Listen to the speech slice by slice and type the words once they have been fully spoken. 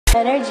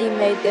Energy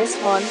made this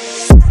one.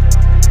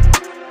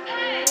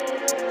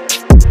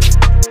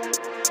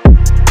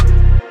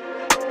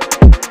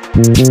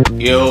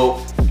 Yo,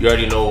 you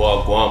already know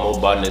what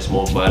MoreBadness,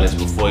 MoreViolence.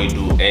 Before you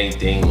do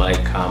anything,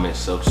 like, comment,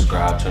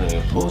 subscribe, turn on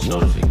your post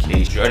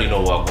notifications. You already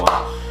know what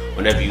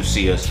whenever you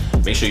see us,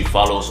 make sure you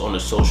follow us on the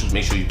socials.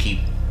 Make sure you keep,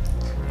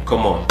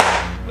 come on.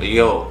 But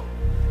yo,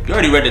 you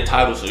already read the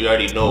title, so you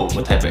already know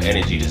what type of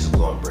energy this is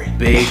gonna bring.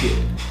 Big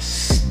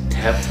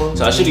Steppa.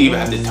 So I shouldn't even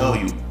have to tell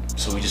you.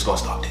 So we just gonna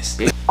start this.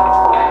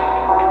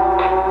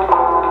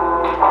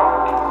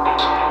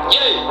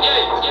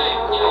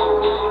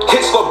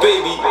 Hitsquad,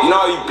 baby, you know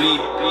how you bleed.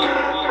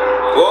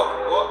 What?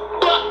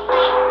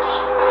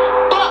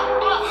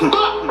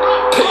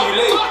 Pay you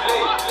late.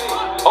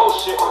 Oh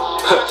shit.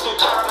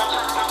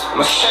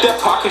 My step,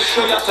 I can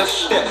show you how to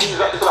step.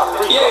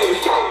 Yeah.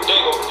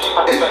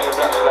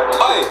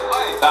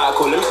 Alright,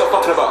 cool, let me stop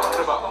fucking about.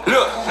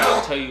 Look.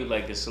 I'll tell you,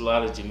 like, it's a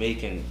lot of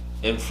Jamaican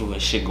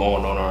influence shit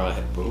going on around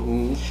here,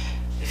 bro.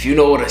 If you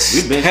know what a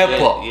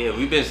Steppa, yeah,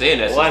 we've been saying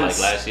that since like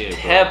last year, bro.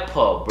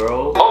 Steppa,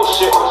 bro. Oh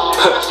shit.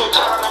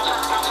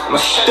 My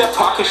step,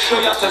 I can show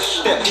you how to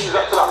step.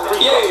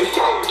 Yeah.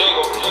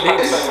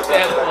 Big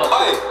Steppa.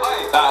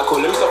 Cool,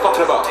 let me stop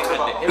fucking about.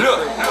 Look.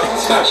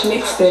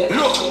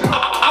 Look,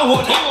 I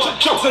want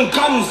drugs and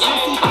guns.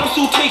 I'm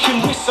still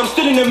taking risks. I'm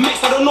still in the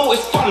mix. I don't know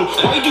it's fun.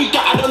 Why you do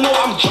that? I don't know.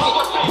 I'm drunk.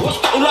 What's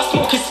that? All I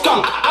smoke is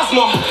skunk.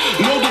 Asthma,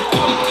 loaded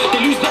pump. They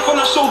lose breath when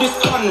I show this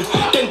gun.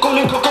 Then go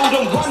link a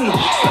golden run.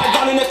 Slide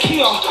down in a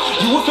Kia.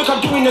 You would think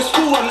I'm doing the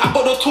school run. I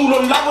got the tool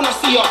on live when I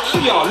see ya.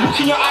 Look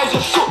in your eyes,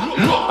 you're shook.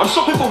 Look, I'm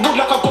shopping for wood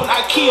like I've got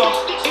IKEA.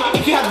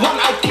 If you had one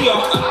idea.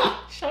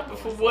 Shopping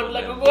for wood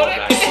like a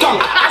golden. It's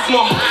skunk.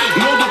 Asthma,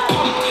 loaded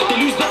pump. They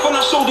lose breath when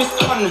I show this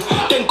gun.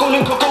 Then go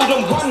link a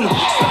golden run.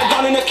 Slide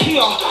down in a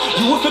Kia.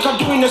 You would think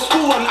I'm doing the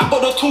school run. I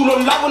got the tool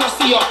on live when I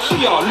see ya.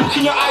 Look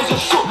in your eyes,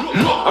 you're shook.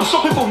 Look, I'm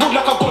shopping for wood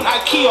like I've got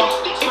IKEA.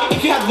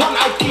 If you had one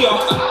idea,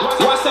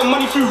 why send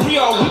money through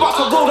Rio? We about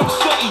to roll up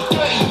 30,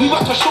 dirty. We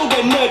about to show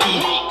they're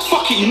nerdy.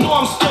 Fuck it, you know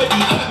I'm sturdy.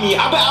 Hurt me,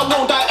 I bet I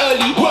won't die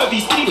early.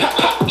 Worthy, skinny pat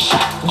pat, shot.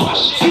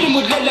 Feeling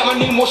with lead like my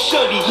name was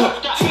Shirley.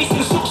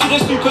 Facing socks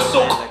with a super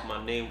soak.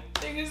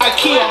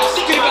 IKEA,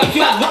 if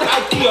you had one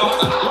idea,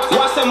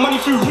 why send money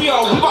through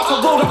Rio? We about to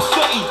roll up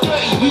 30,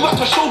 dirty. We about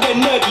to show they're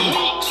nerdy.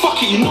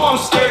 Fuck it, you know I'm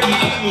sturdy.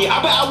 Hurt me,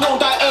 I bet I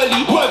won't die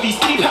early. Worthy,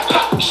 skinny pat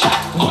pat, shot.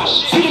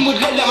 Feeling with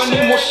lead like my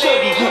name was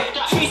Shirley.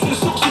 Facing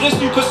socks with a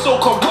super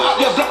soaker. What up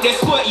your block, they're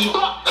squirty.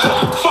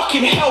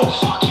 Fucking hell.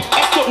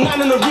 S.9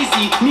 on the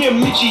Rizzy, me and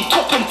Midgie,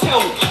 top and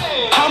tail.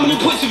 How many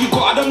points have you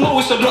got? I don't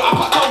know, it's a lot. I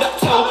can't tell that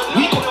tell.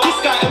 We got this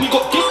guy and we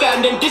got this guy,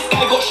 and then this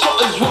guy got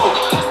shot as well.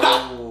 That's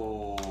that.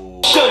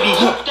 Shirley,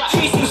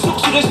 facing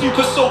socks with a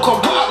super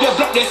soaker. What up your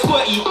block, they're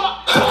squirty.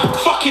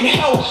 Fucking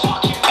hell.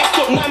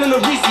 S.9 on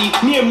the Rizzy,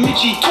 me and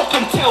Midgie, top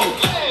and tail.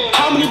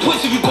 How many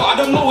points have you got?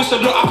 I don't know, it's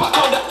a lot. I can't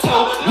tell that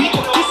tell. We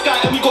got this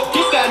guy and we got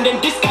this guy, and then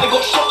this guy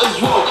got shot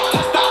as well.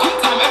 That's that quick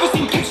time. Ever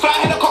seen pigs fly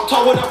helicopter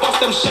when I bust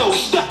them shells?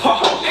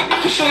 Steppa, I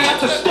can show you how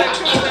to step.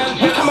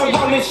 We come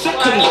around in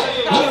seconds.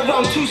 We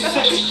around 2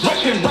 seconds.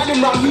 Repping,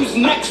 riding round who's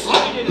next.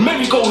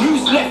 Merry go,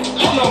 who's left?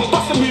 Hold on,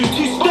 bust a move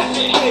 2 steps.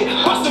 Hey,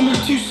 bust a move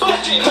 2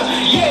 steps.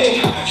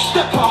 Yeah,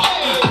 Steppa,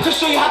 I can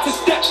show you how to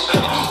step.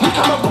 We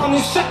come around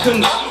in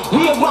seconds.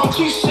 We around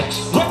 2 seconds.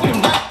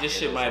 Repping, This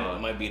shit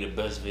might be the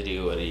best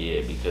video of the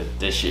year because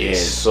this shit Yeah,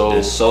 is so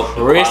On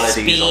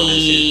crispy. this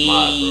is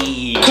mad,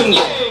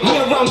 we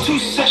around 2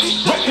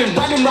 seconds. Repping,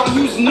 riding round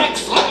who's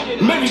next.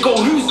 Merry go,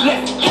 who's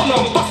left? Hold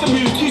on, bust a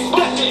move 2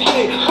 steps.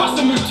 Hey,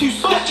 bust a move 2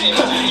 steps.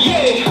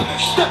 Yeah,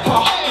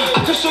 Steppa,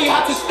 I can show you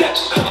how to step.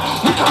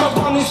 We come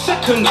around in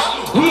seconds.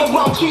 We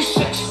around 2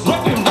 seconds.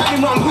 Repping,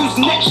 riding round who's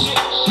next.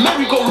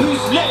 Merry go,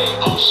 who's left?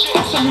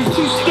 Bust a move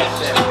 2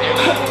 steps.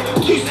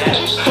 2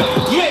 steps.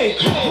 Yeah,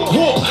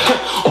 walk.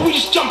 Or we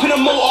just jump in a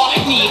motor.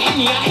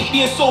 Henny, I hate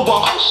being sober.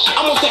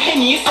 I'm off the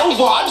Henny, it's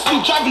over. I just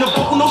been driving a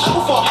boat, no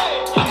chauffeur.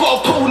 I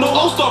got a pole, no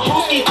holster.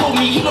 Broski told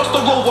me he lost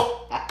the rover.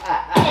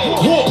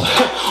 Walk,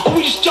 or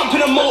we just jump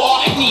in a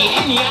motor.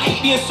 Henny, I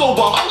hate being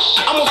sober.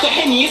 I'm off the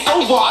Henny, it's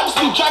over. I just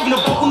been driving a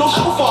boat, no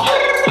chauffeur.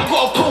 I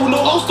got a pole, no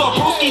holster.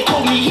 Broski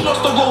told me he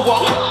lost the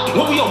rover.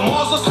 When we on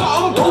Mars or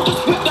something, bro,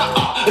 just whip that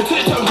up until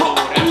it turn rock.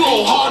 We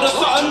all hard or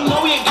something.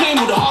 No, we ain't playing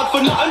with the hard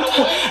for nothing.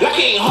 Like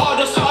it ain't hard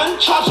or something.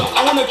 Charge up,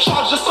 I wanna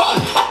charge or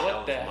something.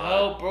 What the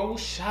hell, bro?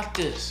 Shot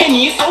this.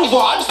 Henny, it's over.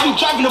 I just been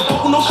driving a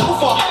boat, no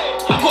chauffeur.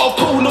 I got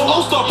a pole, no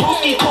holster.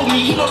 Broski told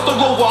me he lost the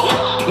rover.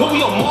 When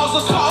we on Mars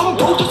or something,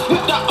 bro, just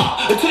whip that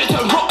up until it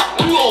turn rock.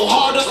 We all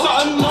hard or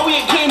something. No, we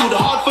ain't playing with the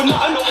hard for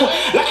nothing.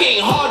 Like it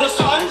ain't hard or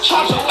something.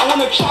 Charge up, I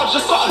wanna charge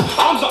or something.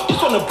 Arms up, this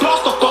one the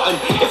blast off button.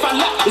 If I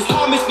lack, it's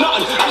calm, it's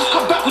nothing. I just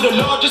come back with a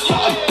larger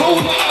something.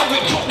 Bro, in the air,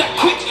 it drop that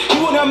quick.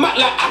 You wanna Mac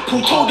like Apple.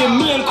 Told him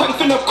me and Quang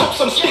finna cop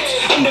some sticks.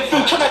 In the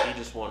field tryna. You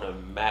just wanna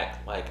Mac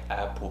like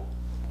Apple.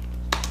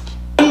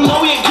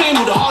 No, we ain't playing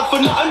with the hard for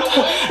nothing.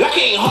 Like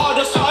it ain't hard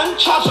or something.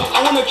 Charge up, I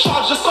wanna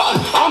charge or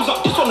something. Arms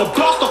up, this one the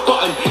blast off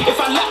button. If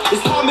I lack,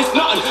 it's calm, it's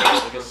nothing. I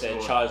just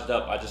charged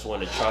up. I just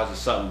want to charge or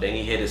something. Then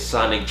he hit his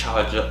Sonic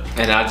charge up.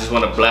 And I just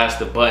want to blast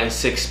the button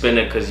 6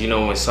 spinner because you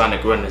know when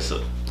Sonic run this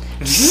up.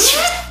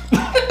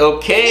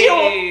 Okay.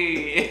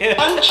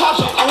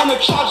 Uncharged up, I wanna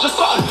charge the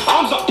something.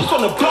 Arms up, this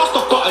one a blast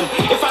off button.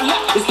 If I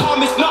lack, it's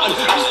calm, it's nothing.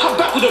 I just come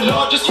back with a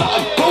larger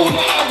something. Bro, in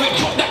the air, it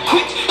drop that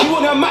quick. You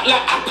wanna mat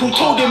like Apple.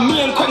 Told him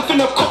me and Quang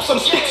finna cop some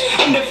sticks.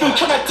 In the field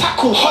tryna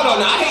tackle. Hold on,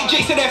 I hate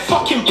Jake, so they're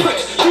fucking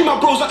pricks. Free my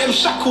bros like them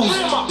shackles.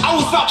 I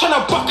was out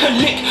tryna buck a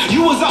lick.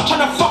 You was out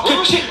tryna fuck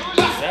a chick.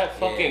 That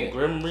fucking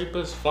Grim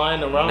Reapers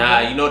flying around. Nah,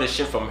 you know the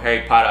shit from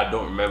Harry Potter. I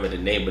don't remember the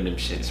name of them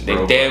shits,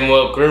 bro. They damn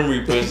well Grim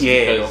Reapers.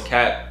 Yeah, no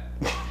cap.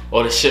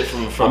 Or the shit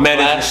from man,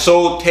 Flash.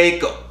 Soul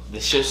Taker. The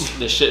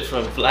shit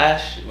from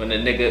Flash when the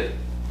nigga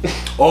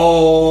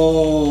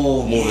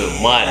oh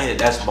moving mad. Yeah,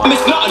 that's my.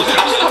 It's nothing.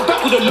 I just come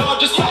back with a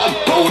larger something.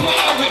 Bro, in the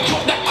air, it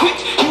drop that quick.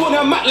 You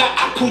wanna mat like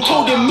Apple.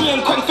 Told him me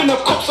and Quang finna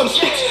cop some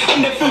sticks.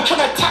 In the field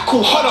tryna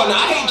tackle. Hold on,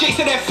 I hate Jake,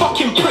 so they're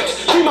fucking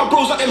pricks. Free my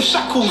bros like them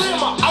shackles.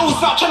 I was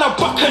out tryna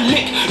buck a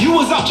lick. You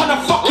was out tryna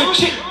fuck a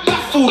chick.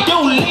 Baffled,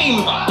 they're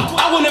lame.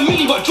 I want a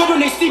milli, but dread when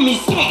they see me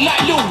skate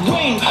like Lil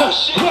Wayne.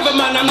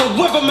 Weatherman, I'm the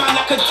weatherman.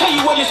 I can tell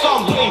you when it's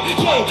on rain.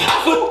 Yeah,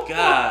 I feel.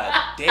 God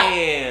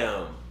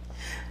damn.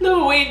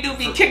 Lil Wayne do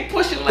be kick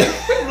pushing like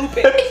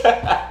Lupe.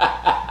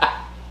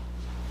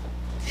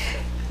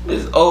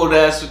 This old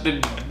ass with the.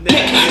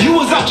 You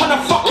was out tryna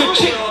fuck a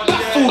chick.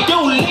 Baffled,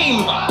 they're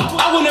lame.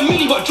 I want a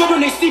milli, but dread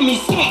when they see me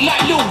skate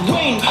like Lil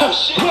Wayne.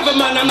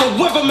 Weatherman, I'm the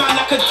weatherman.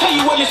 I can tell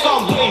you when it's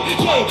on rain.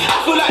 Yeah,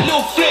 I feel like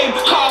Lil Flame.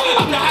 Car,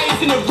 I'm the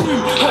highest in the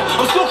room.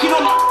 I'm smoking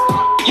on.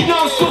 You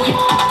know I'm smoking.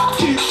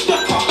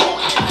 Steppa.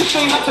 I can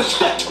show you how to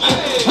step.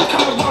 We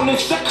come around in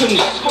seconds.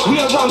 We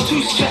around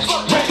 2 steps.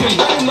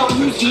 Reckon on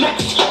who's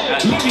next.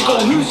 Maybe go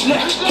who's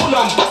left. Hold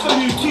on, bust a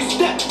move 2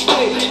 step.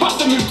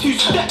 Bust a move 2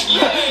 step.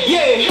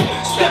 Yeah,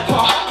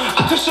 Steppa.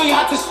 I can show you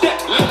how to step.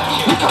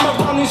 We come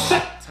around in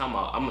seconds. I'm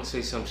gonna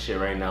say some shit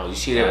right now. You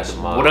see that?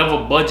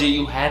 Whatever budget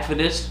you had for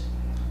this,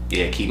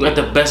 yeah, keep you got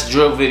the best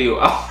drill video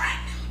out right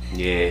now.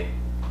 Yeah,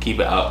 keep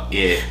it up.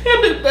 Yeah,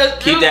 the best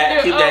keep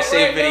that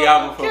same right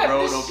videographer,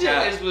 bro. No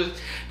cap.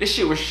 This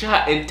shit was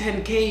shot in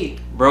 10K,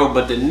 bro.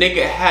 But the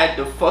nigga had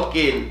the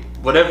fucking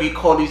whatever you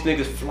call these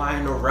niggas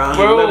flying around.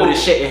 Bro. You remember the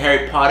shit in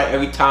Harry Potter?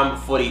 Every time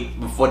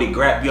before they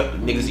grab you up, the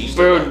niggas used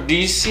to. Bro, do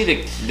you see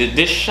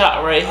this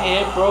shot right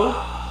here,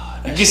 bro?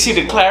 You can see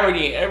the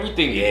clarity and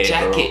everything. Yeah, the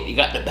jacket, bro. You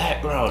got the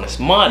background. It's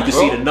mud, You can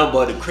bro. see the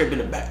number of the crib in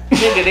the back.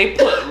 Nigga, they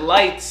put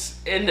lights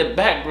in the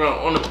background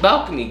on the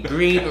balcony.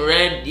 Green,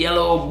 red,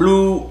 yellow,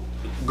 blue,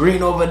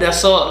 green over there.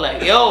 So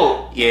like,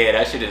 yo. Yeah,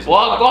 that shit is.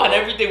 Well, God,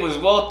 everything was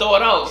well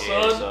thought out,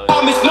 son.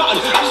 It's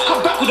nothing. I just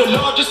come back with a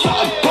larger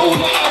something. Bro, in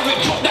the air,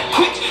 it drop that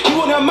quick. You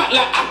wanna mat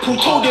like Apple.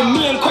 Told him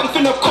me and Quang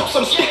finna cop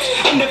some sticks.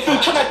 In the field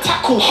tryna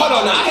tackle. Hold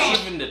on, I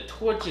hate. Even the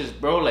torches,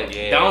 bro, like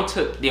down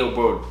to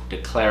bro, the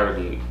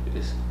clarity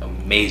is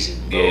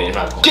amazing, bro. Yeah. I'm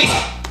not gonna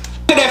lie.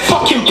 They're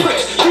fucking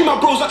pricks. Free my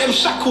bros like them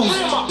shackles.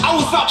 I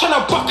was out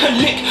tryna buck a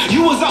lick.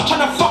 You was out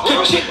tryna fuck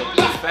a chick.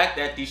 The fact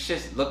that these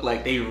shits look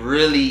like they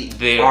really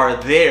are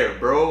there,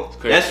 bro.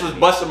 That's what's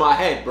busting my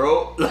head,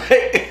 bro.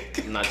 Like.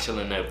 I'm not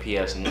chilling at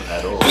PS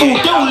at all.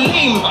 Don't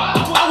lame.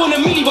 I want a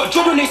milli, but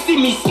dread when they see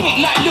me skate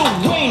like Lil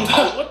Wayne.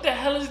 What the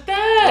hell is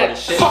that?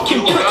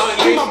 Fucking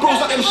pricks. Free my bros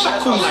like them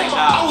shackles.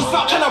 I was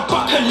out tryna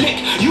buck a lick.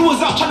 You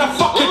was out tryna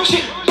fuck a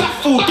chick.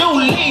 Baffled, don't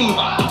lame.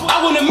 I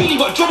want a milli,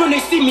 but dread when they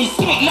see me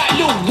skate like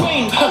Lil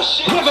Wayne.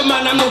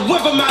 Weatherman, I'm the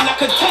weatherman. I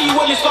can tell you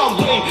when it's on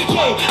rain.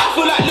 Yeah, I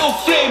feel like Lil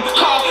Flame.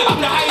 Car, I'm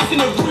the highest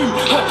in the room.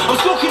 I'm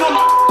smoking on.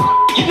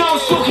 You know I'm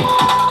smoking.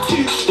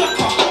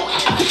 Steppa.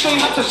 I can show you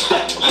how to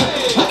step.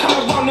 We come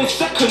around in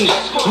seconds.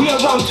 We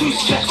around 2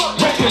 steps.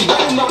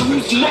 Reckon on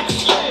who's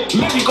next.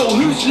 Maybe go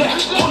who's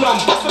left. Hold on,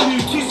 bust a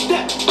move 2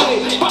 step.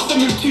 Bust a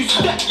move 2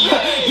 step.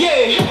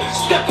 Yeah,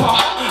 Steppa.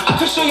 I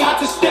can show you how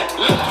to step.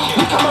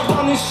 We come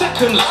around in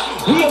seconds.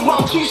 We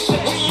around 2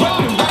 steps.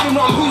 Reckon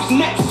on who's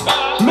next.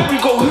 Maybe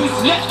go who's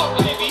left.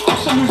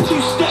 Bust a move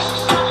 2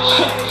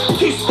 steps.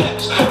 2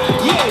 steps.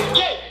 Yeah.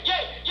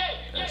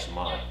 That's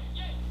smart.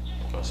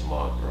 That's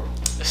smart, bro.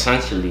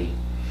 Essentially,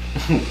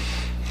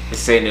 it's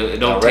saying it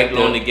don't take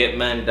long to get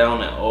man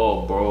down at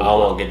all, bro. I don't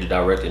want to get the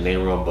director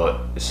name wrong,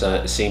 but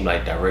it seemed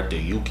like director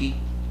Yuki.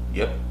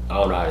 Yep. I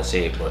don't know how to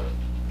say it, but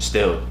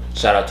still,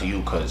 shout out to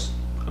you, cause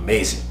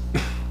amazing.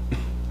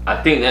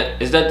 I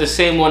think is that the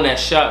same one that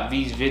shot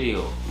V's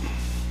video.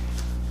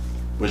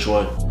 Which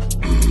one?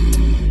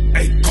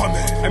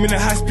 I'm in a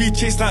high-speed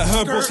chase like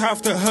Herbos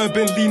after Herb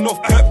and lean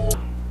off Pep.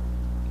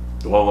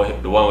 The one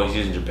where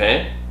he's in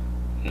Japan?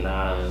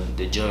 Nah,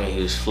 the joint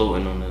he was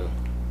floating on the.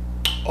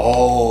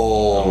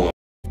 Oh.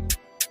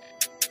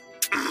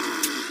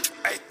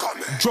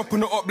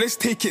 Dropping it up, let's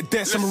take it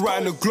there. Some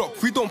riding the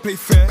Glock, we don't play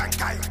fair.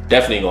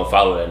 Definitely gonna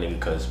follow that nigga,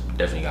 cause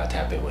definitely gotta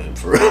tap in with him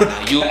for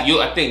real.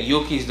 I think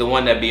Yuki's the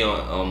one that be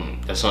on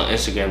that's on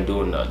Instagram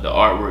doing the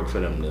artwork for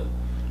them,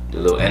 the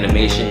little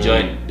animation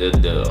joint,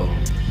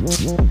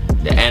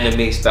 the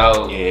anime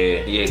style,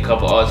 yeah,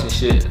 cover arts and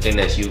shit. I think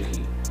that's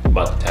Yuki.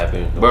 About to tap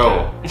in,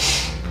 bro.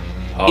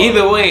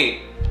 Either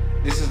way,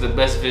 this is the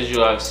best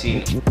visual I've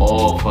seen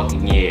all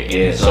fucking year. And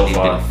it's so only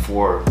far.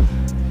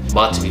 been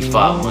about to be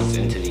 5 months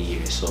into the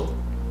year, so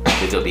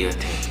it'll be a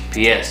thing.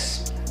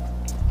 P.S.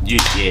 You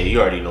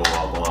already know what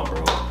I'm going,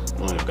 bro.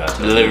 Don't even got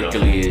to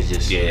Lyrically, it's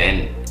just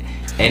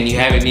and you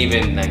haven't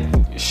even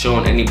like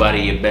shown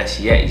anybody your best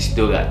yet. You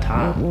still got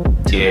time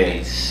to really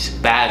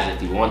spaz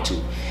if you want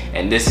to.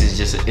 And this is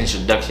just an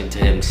introduction to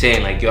him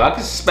saying like, yo, I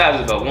can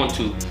spaz if I want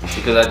to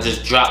because I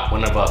just drop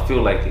whenever I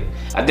feel like it.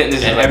 I think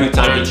this is every like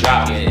time he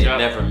drops, it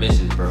never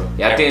misses, bro.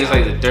 Yeah, I think it's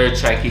like the 3rd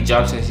track he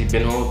dropped since he's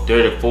been home,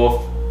 3rd or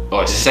 4th,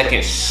 or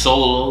 2nd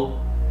solo.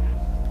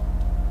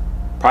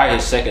 Probably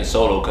his 2nd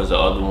solo because the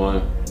other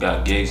one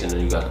got gigs and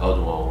then you got the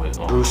other one with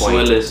Bruce Point.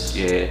 Willis.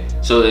 Yeah.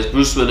 So there's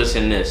Bruce Willis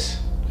in this,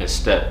 and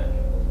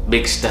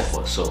Big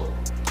Steppa. So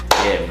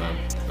yeah, man.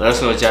 Let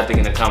us know what y'all think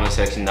in the comment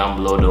section down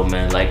below though,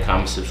 man. Like,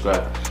 comment,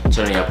 subscribe,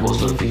 turn on your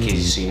post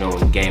notifications so you know when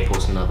the gang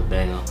posts another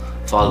banger.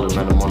 Follow the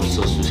man on the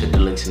socials, hit the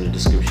links in the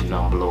description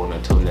down below, and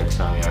until next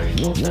time, you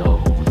already know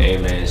that. Hey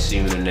man, see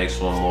you in the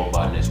next one. More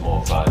badness,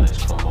 more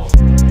violence. Come on.